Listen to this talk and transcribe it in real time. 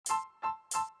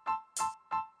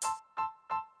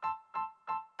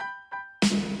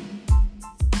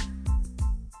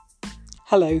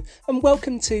Hello and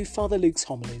welcome to Father Luke's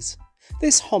Homilies.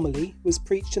 This homily was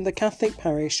preached in the Catholic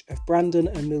parish of Brandon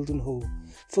and Mildenhall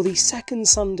for the second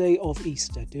Sunday of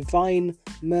Easter, Divine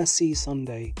Mercy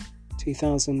Sunday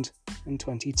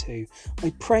 2022.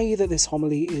 I pray that this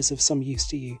homily is of some use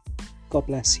to you. God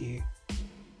bless you.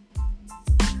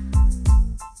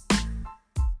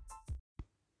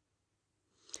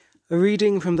 A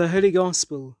reading from the Holy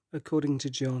Gospel according to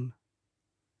John.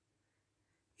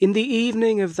 In the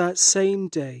evening of that same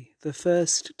day, the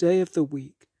first day of the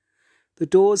week, the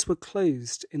doors were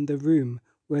closed in the room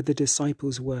where the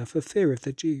disciples were for fear of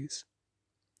the Jews.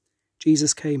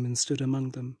 Jesus came and stood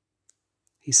among them.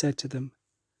 He said to them,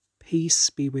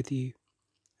 "Peace be with you,"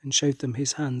 and showed them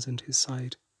his hands and his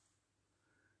side.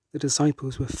 The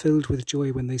disciples were filled with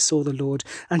joy when they saw the Lord,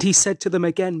 and he said to them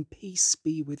again, "Peace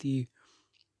be with you.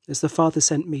 As the Father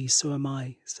sent me, so am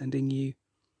I sending you."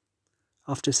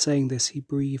 After saying this, he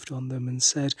breathed on them and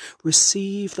said,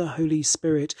 "Receive the Holy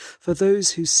Spirit. For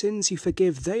those whose sins you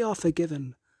forgive, they are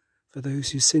forgiven. For those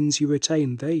whose sins you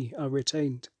retain, they are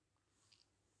retained."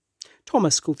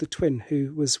 Thomas, called the twin,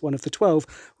 who was one of the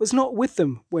 12, was not with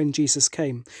them when Jesus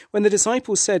came. When the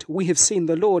disciples said, "We have seen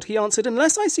the Lord," he answered,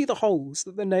 "Unless I see the holes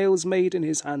that the nails made in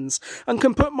his hands, and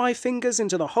can put my fingers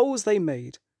into the holes they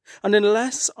made, and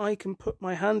unless I can put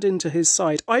my hand into his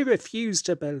side, I refuse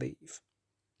to believe."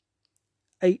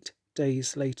 8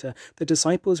 days later, the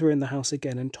disciples were in the house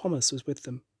again, and Thomas was with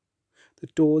them. The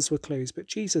doors were closed, but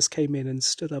Jesus came in and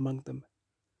stood among them.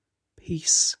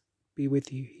 "Peace be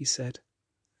with you," he said.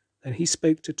 Then he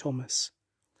spoke to Thomas.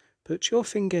 "Put your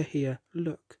finger here.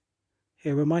 Look,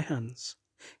 here are my hands.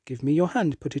 Give me your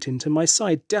hand. Put it into my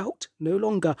side. Doubt no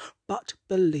longer, but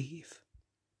believe."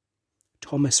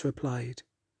 Thomas replied,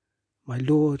 "My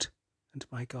Lord and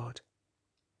my God."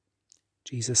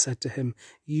 Jesus said to him,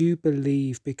 "You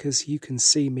believe because you can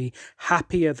see me.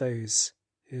 Happy are those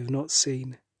who have not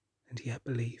seen and yet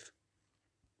believe."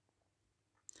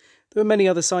 There were many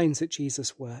other signs that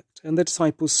Jesus worked and the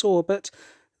disciples saw, but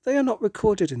they are not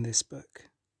recorded in this book.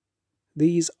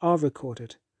 These are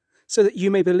recorded so that you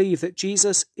may believe that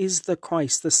Jesus is the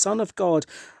Christ, the Son of God,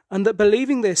 and that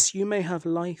believing this you may have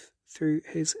life through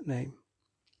his name.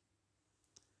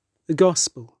 The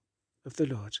Gospel of the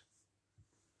Lord.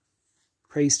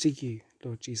 Praise to you,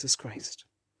 Lord Jesus Christ.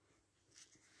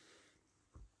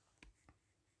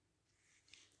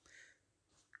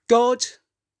 God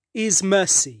is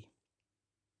mercy.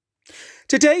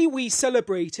 Today we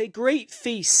celebrate a great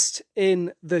feast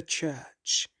in the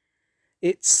church.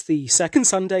 It's the second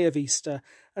Sunday of Easter,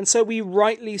 and so we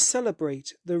rightly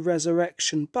celebrate the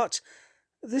resurrection. But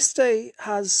this day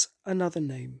has another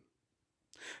name.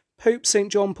 Pope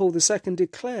St. John Paul II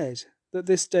declared that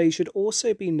this day should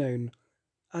also be known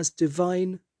as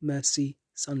Divine Mercy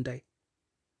Sunday.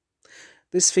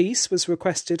 This feast was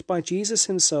requested by Jesus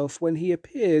himself when he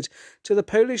appeared to the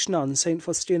Polish nun St.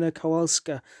 Faustina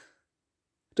Kowalska.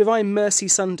 Divine Mercy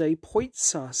Sunday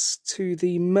points us to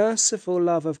the merciful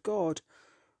love of God,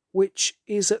 which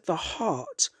is at the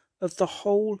heart of the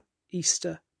whole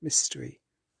Easter mystery,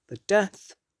 the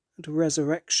death and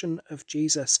resurrection of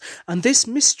Jesus. And this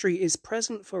mystery is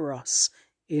present for us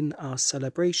in our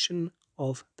celebration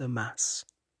of the Mass.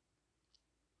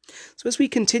 So as we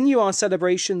continue our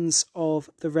celebrations of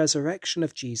the resurrection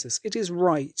of Jesus, it is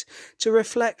right to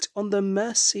reflect on the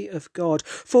mercy of God,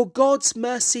 for God's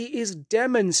mercy is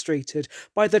demonstrated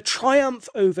by the triumph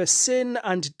over sin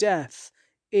and death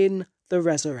in the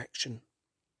resurrection.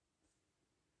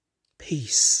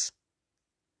 Peace,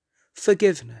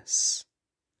 forgiveness,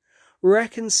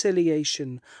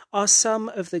 reconciliation are some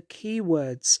of the key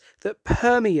words that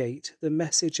permeate the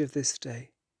message of this day.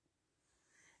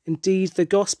 Indeed, the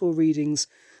Gospel readings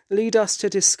lead us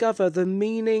to discover the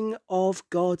meaning of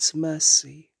God's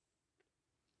mercy.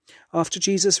 After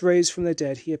Jesus rose from the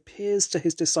dead, he appears to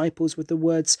his disciples with the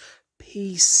words,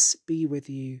 "Peace be with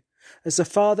you. As the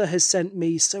Father has sent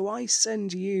me, so I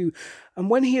send you." And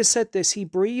when he has said this, he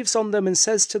breathes on them and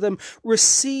says to them,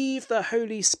 "Receive the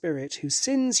Holy Spirit. Whose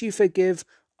sins you forgive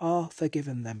are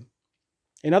forgiven them."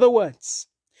 In other words,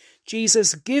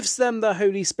 Jesus gives them the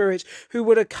Holy Spirit who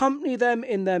would accompany them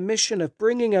in their mission of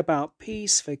bringing about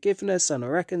peace, forgiveness, and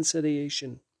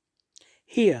reconciliation.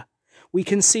 Here we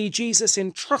can see Jesus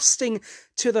entrusting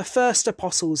to the first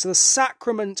apostles the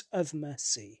sacrament of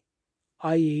mercy,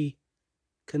 i.e.,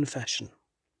 confession.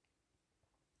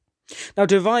 Now,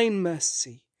 divine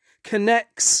mercy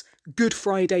connects Good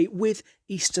Friday with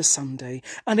Easter Sunday,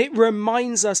 and it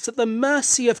reminds us that the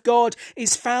mercy of God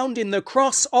is found in the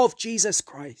cross of Jesus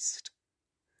Christ.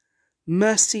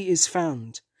 Mercy is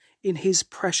found in his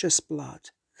precious blood,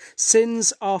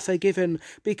 Sins are forgiven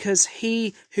because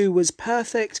he who was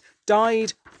perfect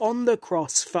died on the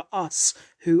cross for us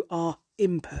who are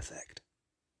imperfect.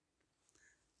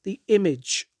 The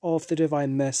image of the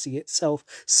divine mercy itself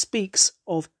speaks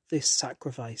of this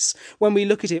sacrifice. When we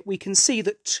look at it, we can see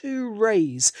that two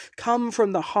rays come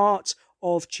from the heart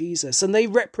of Jesus, and they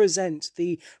represent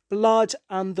the blood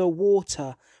and the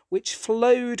water which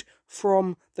flowed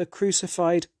from the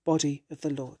crucified body of the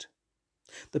Lord.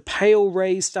 The pale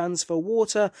ray stands for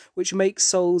water, which makes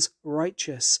souls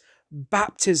righteous.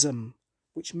 Baptism,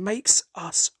 which makes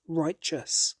us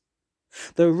righteous.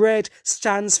 The red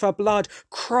stands for blood,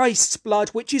 Christ's blood,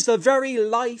 which is the very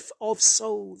life of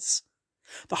souls.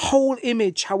 The whole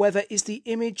image, however, is the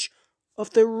image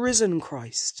of the risen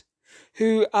Christ,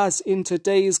 who, as in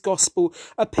today's gospel,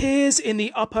 appears in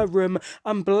the upper room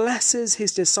and blesses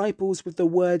his disciples with the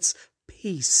words,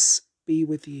 "Peace be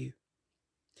with you."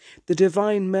 The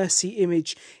divine mercy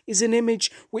image is an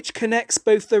image which connects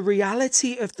both the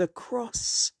reality of the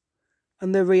cross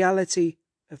and the reality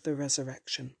of the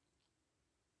resurrection.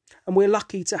 And we're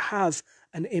lucky to have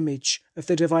an image of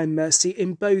the divine mercy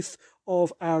in both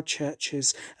of our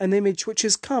churches, an image which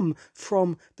has come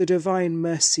from the Divine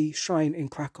Mercy Shrine in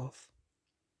Krakow.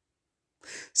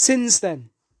 Sins,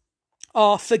 then,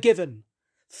 are forgiven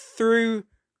through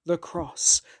the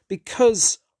cross,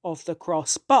 because of the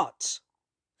cross, but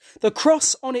the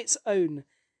cross on its own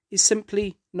is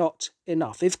simply not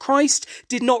enough. If Christ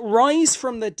did not rise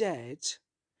from the dead,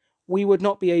 we would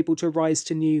not be able to rise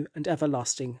to new and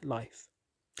everlasting life.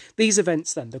 These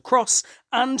events then, the cross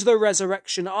and the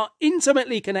resurrection, are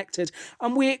intimately connected,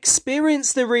 and we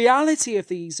experience the reality of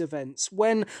these events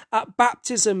when at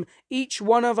baptism each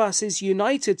one of us is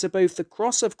united to both the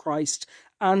cross of Christ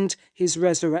and his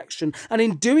resurrection, and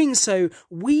in doing so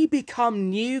we become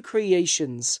new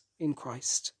creations in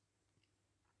Christ.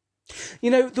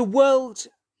 You know, the world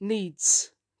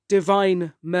needs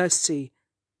divine mercy,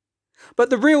 but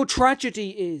the real tragedy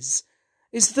is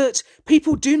that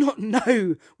people do not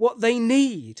know what they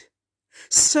need.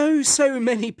 So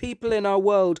many people in our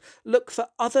world look for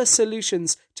other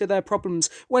solutions to their problems,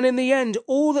 when in the end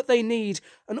all that they need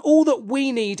and all that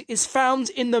we need is found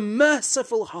in the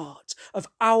merciful heart of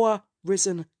our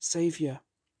risen Saviour.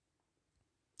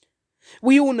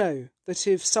 We all know that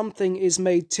if something is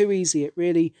made too easy, it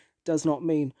really does not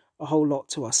mean a whole lot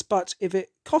to us. But if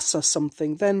it costs us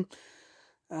something, then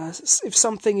if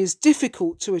something is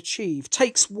difficult to achieve,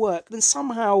 takes work, then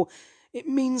somehow it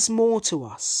means more to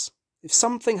us. If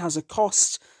something has a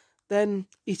cost, then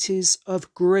it is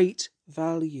of great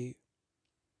value.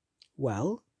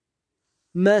 Well,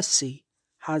 mercy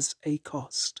has a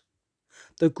cost,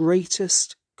 the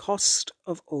greatest cost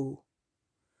of all.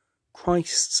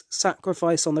 Christ's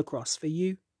sacrifice on the cross for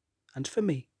you and for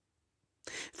me.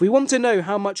 If we want to know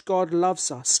how much God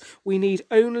loves us, we need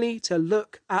only to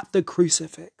look at the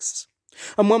crucifix.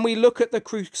 And when we look at the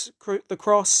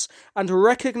cross and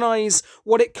recognise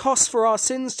what it costs for our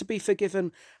sins to be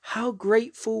forgiven, how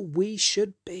grateful we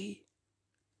should be.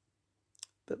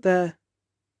 But there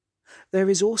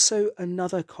is also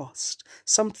another cost,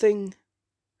 something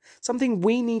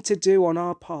we need to do on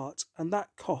our part, and that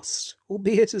cost,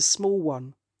 albeit a small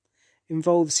one,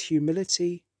 involves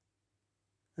humility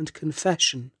and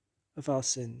confession of our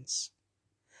sins,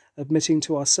 admitting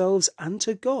to ourselves and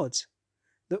to God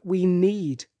that we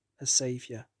need a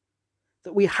Saviour,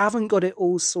 that we haven't got it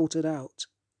all sorted out,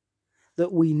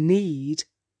 that we need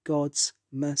God's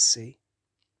mercy.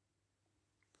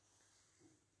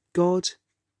 God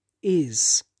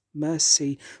is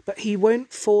mercy, but he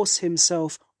won't force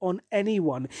himself on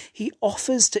anyone. He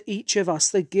offers to each of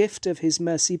us the gift of his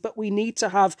mercy, but we need to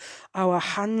have our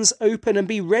hands open and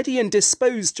be ready and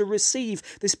disposed to receive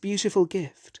this beautiful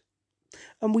gift.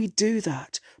 And we do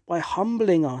that by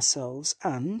humbling ourselves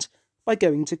and by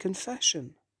going to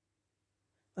confession.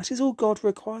 That is all God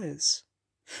requires.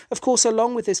 Of course,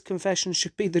 along with this confession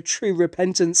should be the true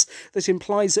repentance that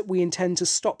implies that we intend to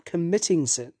stop committing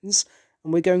sins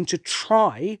and we're going to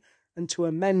try and to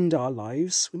amend our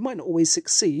lives. We might not always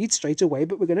succeed straight away,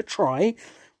 but we're going to try.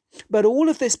 But all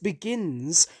of this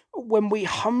begins when we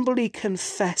humbly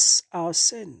confess our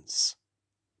sins.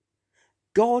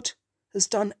 God has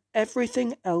done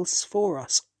everything else for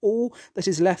us. All that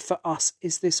is left for us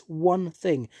is this one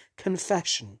thing,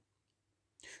 confession.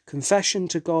 Confession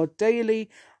to God daily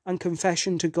and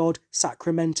confession to God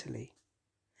sacramentally.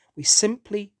 We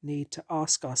simply need to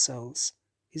ask ourselves,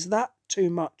 is that too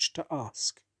much to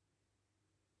ask?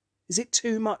 Is it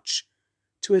too much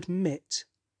to admit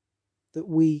that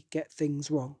we get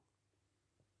things wrong?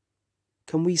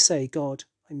 Can we say, God,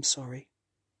 I'm sorry?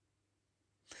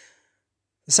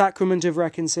 The sacrament of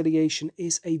reconciliation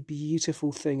is a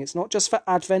beautiful thing. It's not just for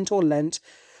Advent or Lent,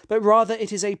 but rather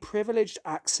it is a privileged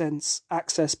access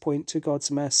point to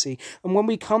God's mercy. And when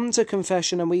we come to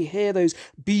confession and we hear those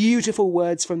beautiful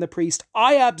words from the priest,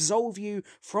 I absolve you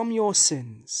from your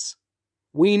sins,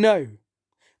 we know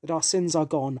that our sins are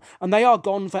gone, and they are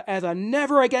gone forever,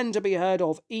 never again to be heard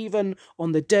of, even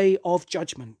on the day of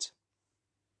judgment.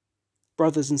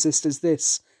 Brothers and sisters,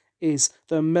 this is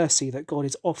the mercy that God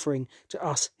is offering to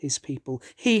us, his people.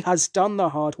 He has done the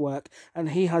hard work,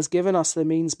 and he has given us the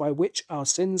means by which our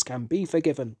sins can be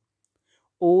forgiven.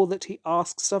 All that he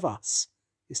asks of us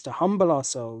is to humble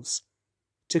ourselves,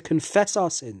 to confess our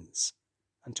sins,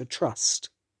 and to trust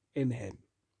in him.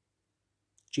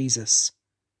 Jesus,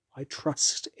 I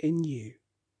trust in you.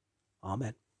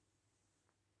 Amen.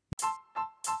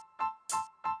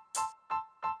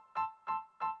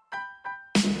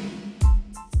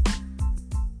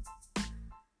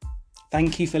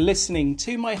 Thank you for listening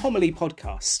to my homily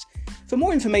podcast. For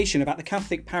more information about the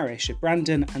Catholic parish of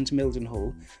Brandon and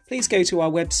Mildenhall, please go to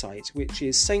our website, which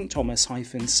is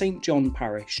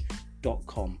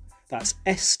stthomas-stjohnparish.com. That's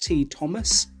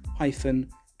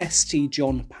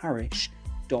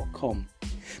stthomas-stjohnparish.com.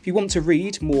 If you want to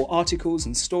read more articles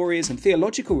and stories and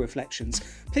theological reflections,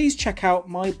 please check out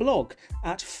my blog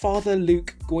at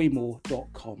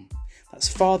fatherlukegoymore.com.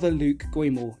 That's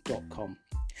fatherlukegoymore.com.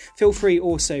 Feel free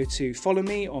also to follow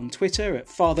me on Twitter at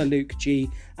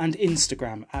FatherLukeG and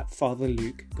Instagram at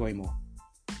FatherLukeGoymore.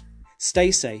 Stay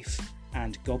safe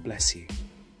and God bless you.